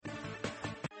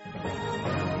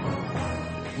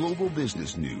global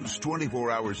business news 24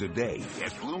 hours a day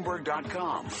at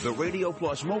Bloomberg.com, the Radio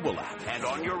Plus mobile app, and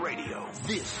on your radio.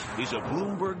 This is a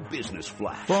Bloomberg Business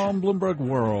Flash. From Bloomberg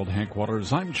World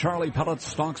headquarters, I'm Charlie Pellet.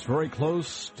 Stocks very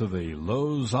close to the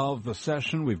lows of the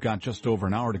session. We've got just over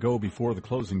an hour to go before the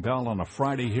closing bell on a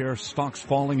Friday here. Stocks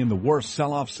falling in the worst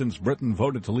sell-off since Britain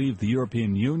voted to leave the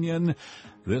European Union.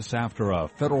 This after a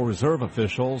Federal Reserve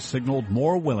official signaled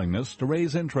more willingness to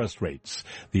raise interest rates.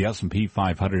 The S&P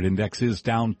 500 index is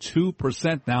down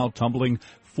 2% now, tumbling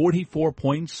 44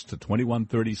 points to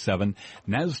 2137.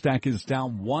 NASDAQ is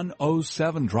down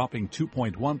 107, dropping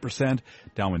 2.1%.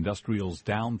 Dow Industrial's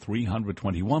down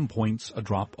 321 points, a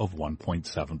drop of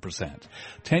 1.7%.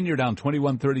 10-year down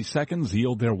 21 seconds,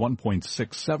 yield there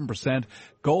 1.67%.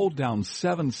 Gold down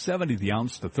 7.70 the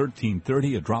ounce to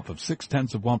 13.30, a drop of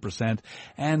 0.6%.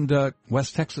 And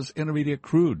West Texas Intermediate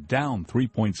crude down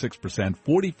 3.6%,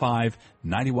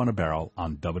 45.91 a barrel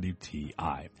on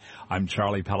WTI. I'm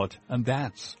Charlie Pellet, and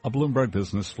that's a Bloomberg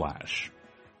Business Flash.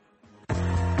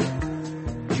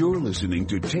 You're listening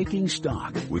to Taking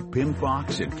Stock with Pimm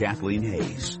Fox and Kathleen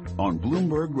Hayes on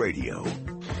Bloomberg Radio.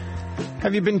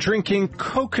 Have you been drinking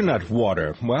coconut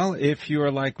water? Well, if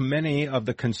you're like many of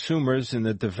the consumers in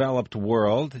the developed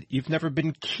world, you've never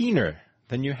been keener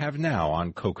than you have now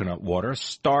on coconut water.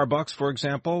 Starbucks, for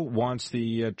example, wants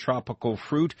the tropical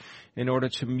fruit in order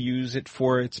to use it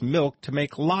for its milk to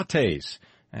make lattes.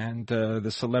 And the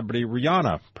celebrity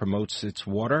Rihanna promotes its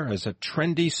water as a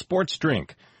trendy sports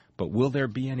drink. But will there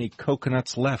be any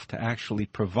coconuts left to actually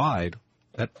provide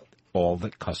all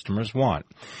that customers want?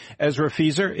 Ezra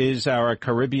Fieser is our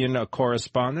Caribbean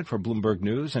correspondent for Bloomberg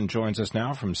News and joins us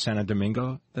now from Santo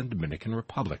Domingo, the Dominican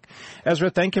Republic. Ezra,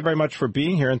 thank you very much for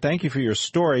being here, and thank you for your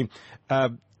story.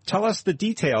 Tell us the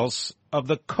details of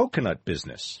the coconut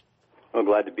business. I'm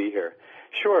glad to be here.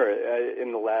 Sure.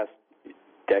 In the last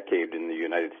decade in the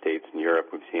United States and Europe,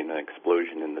 we've seen an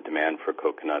explosion in the demand for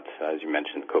coconuts. As you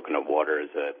mentioned, coconut water is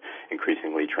an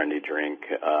increasingly trendy drink.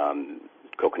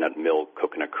 Coconut milk,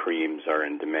 coconut creams are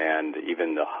in demand.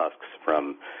 Even the husks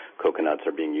from coconuts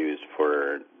are being used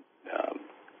for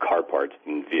car parts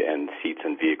and seats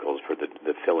and vehicles for the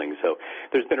filling. So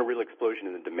there's been a real explosion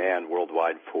in the demand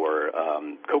worldwide for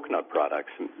coconut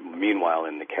products. Meanwhile,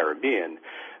 in the Caribbean,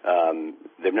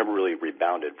 they've never really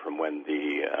rebounded from when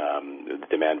the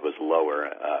demand was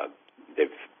lower. They've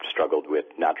struggled with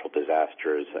natural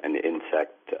disasters, an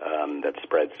insect that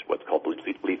spreads what's called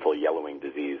lethal yellowing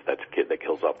disease that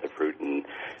kills off the fruit and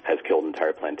has killed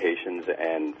entire plantations,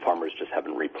 and farmers just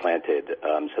haven't replanted.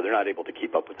 So they're not able to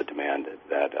keep up with the demand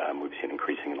that we've seen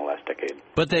increasing in the last decade.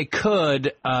 But they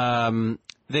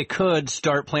could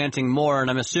start planting more, and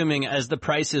I'm assuming as the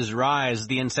prices rise,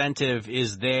 the incentive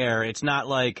is there. It's not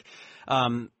like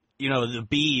the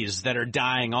bees that are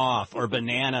dying off or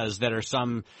bananas that are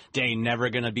someday never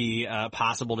going to be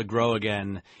possible to grow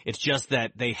again. It's just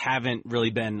that they haven't really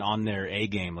been on their A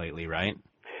game lately, right?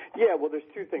 Yeah, well, there's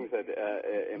two things that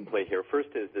in play here. First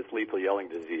is this lethal yellowing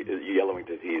disease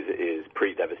is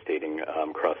pretty devastating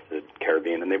across the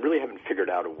Caribbean, and they really haven't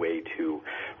figured out a way to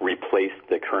replace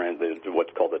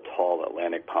what's called the tall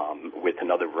Atlantic palm with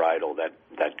another varietal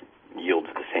that yields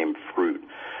the same fruit.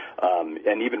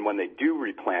 And even when they do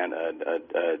replant a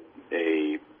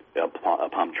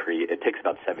palm tree, it takes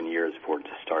about 7 years for it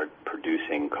to start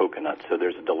producing coconuts. So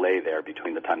there's a delay there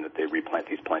between the time that they replant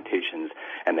these plantations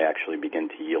and they actually begin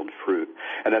to yield fruit.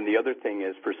 And then the other thing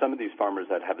is, for some of these farmers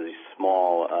that have these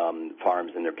small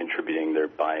farms and they're contributing, they're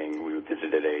buying. We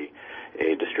visited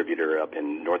a distributor up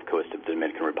in north coast of the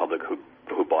Dominican Republic who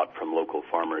bought from local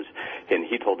farmers, and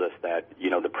he told us that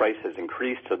the price has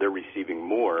increased, so they're receiving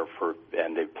more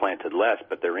and they've planted less,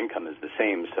 but their income is the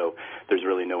same. So there's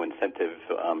really no incentive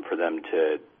for them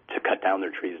to cut down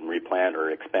their trees and replant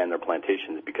or expand their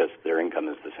plantations because their income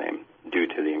is the same due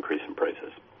to the increase in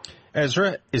prices.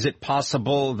 Ezra, is it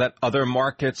possible that other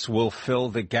markets will fill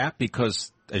the gap?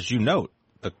 Because, as you note,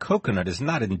 the coconut is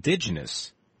not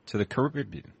indigenous to the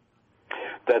Caribbean.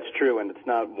 That's true, and it's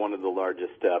not one of the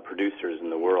largest producers in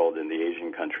the world. In the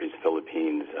Asian countries,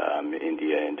 Philippines,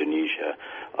 India, Indonesia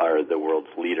are the world's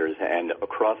leaders. And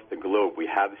across the globe, we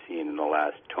have seen in the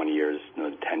last 20 years,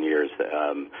 10 years,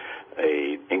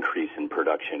 a increase in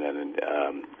production and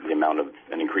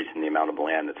an increase in the amount of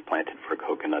land that's planted for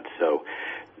coconuts. So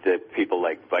the people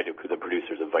like the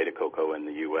producers of Vita Coco in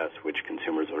the U.S., which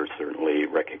consumers will certainly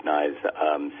recognize,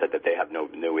 said that they have no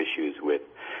issues with,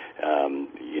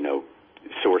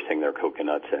 sourcing their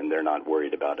coconuts, and they're not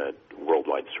worried about a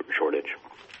worldwide shortage.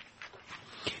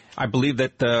 I believe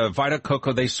that Vita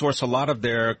Coco, they source a lot of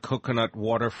their coconut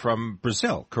water from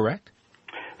Brazil, correct?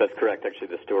 That's correct.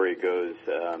 Actually, the story goes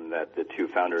that the two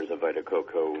founders of Vita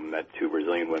Coco met two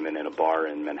Brazilian women in a bar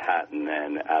in Manhattan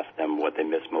and asked them what they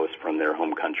miss most from their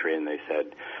home country, and they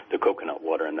said the coconut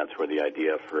water, and that's where the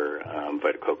idea for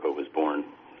Vita Coco was born,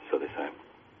 so they say.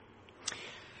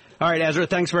 All right, Ezra,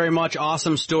 thanks very much.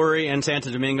 Awesome story, and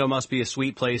Santo Domingo must be a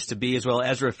sweet place to be as well.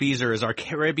 Ezra Fieser is our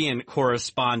Caribbean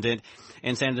correspondent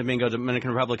in Santo Domingo,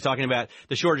 Dominican Republic, talking about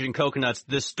the shortage in coconuts.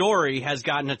 The story has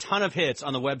gotten a ton of hits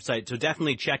on the website, so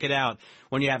definitely check it out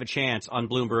when you have a chance on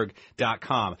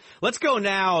Bloomberg.com. Let's go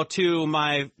now to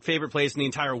my favorite place in the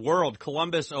entire world,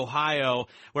 Columbus, Ohio,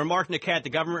 where Mark Niquette,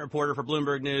 the government reporter for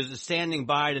Bloomberg News, is standing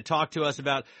by to talk to us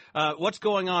about what's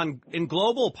going on in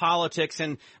global politics.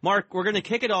 And, Mark, we're going to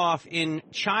kick it off in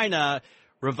China,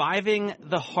 reviving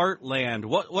the heartland.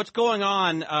 What's going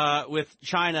on with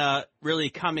China really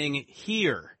coming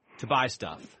here to buy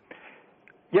stuff?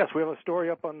 Yes, we have a story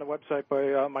up on the website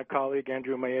by my colleague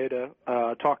Andrew Maeda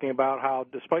talking about how,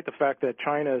 despite the fact that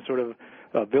China is sort of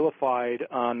vilified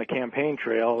on the campaign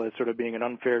trail as sort of being an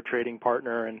unfair trading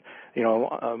partner and,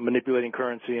 manipulating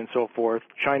currency and so forth,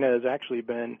 China has actually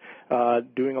been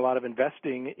doing a lot of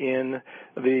investing in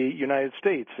the United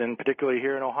States, and particularly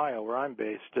here in Ohio, where I'm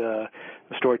based. The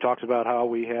story talks about how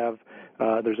we have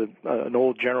there's an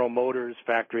old General Motors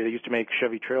factory that used to make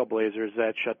Chevy Trailblazers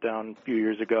that shut down a few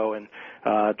years ago, and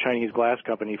Chinese glass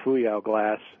company Fuyao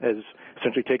Glass has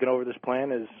essentially taken over this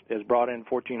plant, has brought in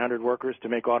 1,400 workers to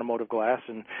make automotive glass,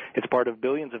 and it's part of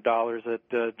billions of dollars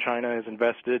that China has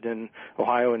invested in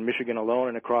Ohio and Michigan alone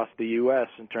and across the U.S.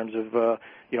 in terms of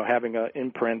having an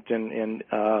imprint in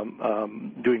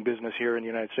doing business here in the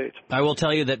United States. I will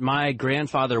tell you that my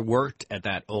grandfather worked at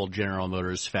that old General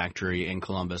Motors factory in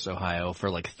Columbus, Ohio for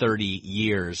like 30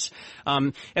 years.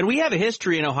 And we have a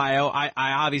history in Ohio.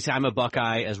 I'm a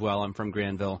Buckeye as well. I'm from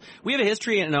Granville. We have a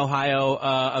history in Ohio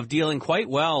of dealing quite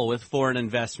well with foreign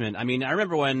investment. I mean, I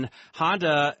remember when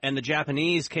Honda and the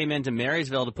Japanese came into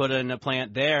Marysville to put in a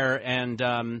plant there,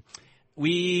 and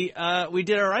we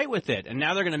did all right with it. And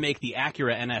now they're going to make the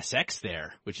Acura NSX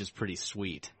there, which is pretty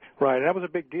sweet. Right, that was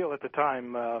a big deal at the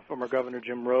time. Former Governor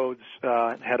Jim Rhodes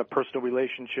had a personal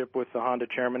relationship with the Honda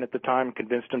chairman at the time,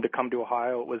 convinced him to come to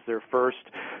Ohio. It was their first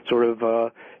sort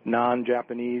of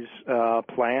non-Japanese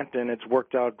plant, and it's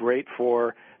worked out great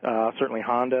for certainly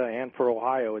Honda and for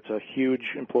Ohio. It's a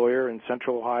huge employer in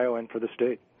central Ohio and for the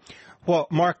state. Well,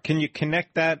 Mark, can you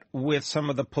connect that with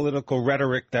some of the political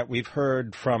rhetoric that we've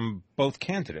heard from both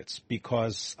candidates?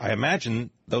 Because I imagine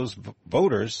those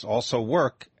voters also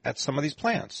work at some of these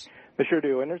plants. They sure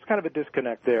do, and there's kind of a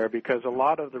disconnect there because a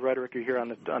lot of the rhetoric you hear on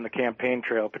the campaign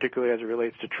trail, particularly as it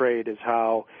relates to trade, is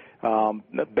how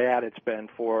bad it's been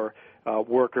for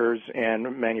workers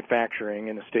and manufacturing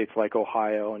in the states like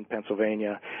Ohio and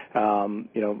Pennsylvania.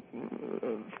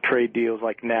 Trade deals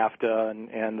like NAFTA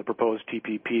and the proposed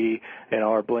TPP,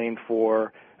 are blamed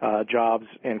for jobs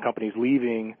and companies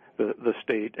leaving the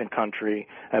state and country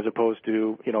as opposed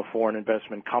to, foreign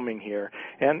investment coming here.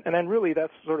 And then really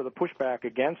that's sort of the pushback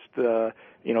against the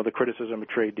criticism of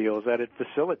trade deals, that it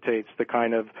facilitates the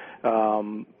kind of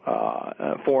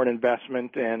foreign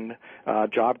investment and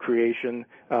job creation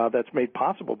that's made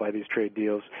possible by these trade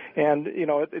deals. And,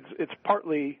 it's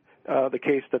partly the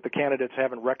case that the candidates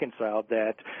haven't reconciled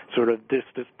that sort of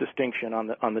distinction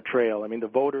on the trail. I mean, the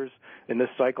voters in this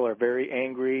cycle are very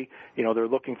angry. They're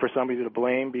looking for somebody to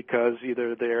blame because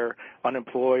either they're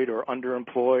unemployed or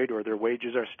underemployed or their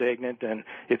wages are stagnant, and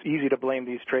it's easy to blame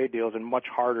these trade deals and much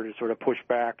harder to sort of push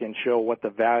back and show what the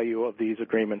value of these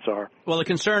agreements are. Well, the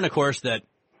concern, of course, that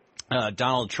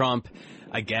Donald Trump,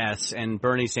 I guess, and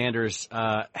Bernie Sanders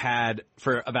had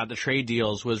about the trade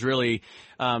deals was really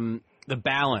the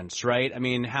balance, right? I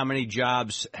mean, how many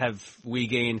jobs have we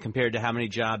gained compared to how many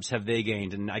jobs have they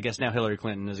gained? And I guess now Hillary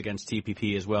Clinton is against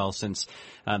TPP as well, since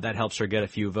that helps her get a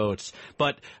few votes.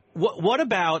 But what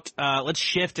about, let's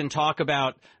shift and talk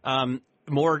about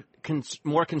more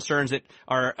concerns that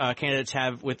our candidates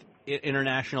have with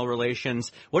international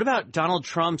relations. What about Donald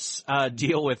Trump's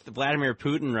deal with Vladimir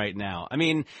Putin right now? I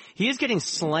mean, he is getting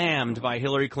slammed by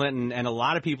Hillary Clinton and a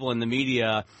lot of people in the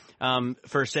media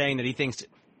for saying that he thinks,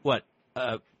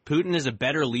 Putin is a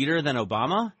better leader than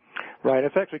Obama? Right.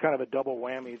 It's actually kind of a double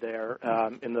whammy there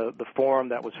in the forum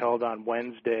that was held on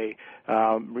Wednesday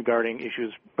regarding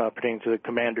issues pertaining to the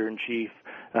commander-in-chief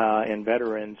and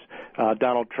veterans.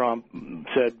 Donald Trump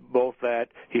said both that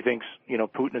he thinks,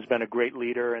 Putin has been a great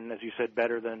leader and, as you said,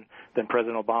 better than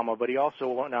President Obama, but he also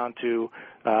went on to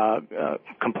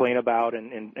complain about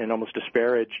and almost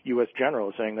disparage U.S.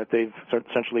 generals, saying that they've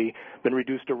essentially been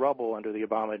reduced to rubble under the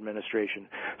Obama administration.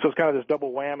 So it's kind of this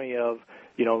double whammy of,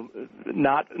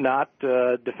 not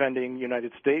defending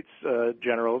United States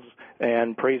generals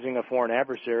and praising a foreign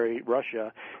adversary,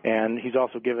 Russia. And he's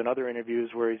also given other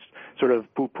interviews where he's sort of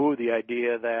poo-pooed the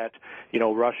idea that,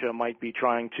 Russia might be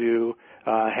trying to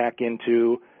hack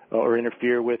into or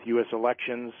interfere with U.S.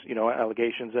 elections,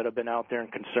 allegations that have been out there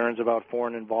and concerns about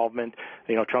foreign involvement.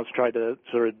 Trump's tried to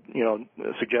sort of,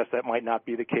 suggest that might not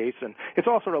be the case. And it's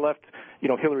all sort of left,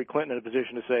 Hillary Clinton in a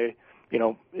position to say,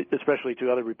 especially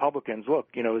to other Republicans, look,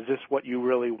 is this what you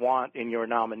really want in your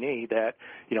nominee? That,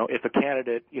 if a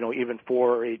candidate, even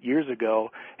 4 or 8 years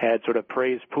ago had sort of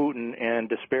praised Putin and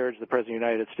disparaged the President of the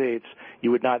United States,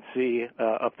 you would not see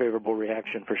a favorable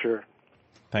reaction for sure.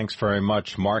 Thanks very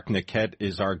much. Mark Niquette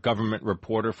is our government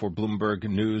reporter for Bloomberg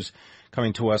News,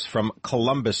 coming to us from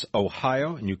Columbus,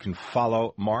 Ohio. And you can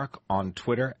follow Mark on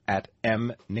Twitter at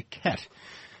 @MNiquette.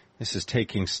 This is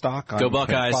Taking Stock. Go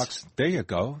Buckeyes. Fox. There you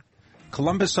go.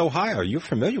 Columbus, Ohio. You're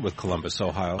familiar with Columbus,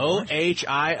 Ohio.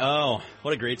 OHIO.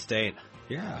 What a great state.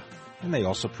 Yeah. And they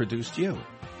also produced you.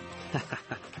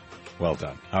 Well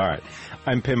done. All right.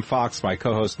 I'm Pimm Fox, my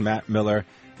co-host Matt Miller.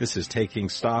 This is Taking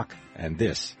Stock, and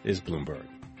this is Bloomberg.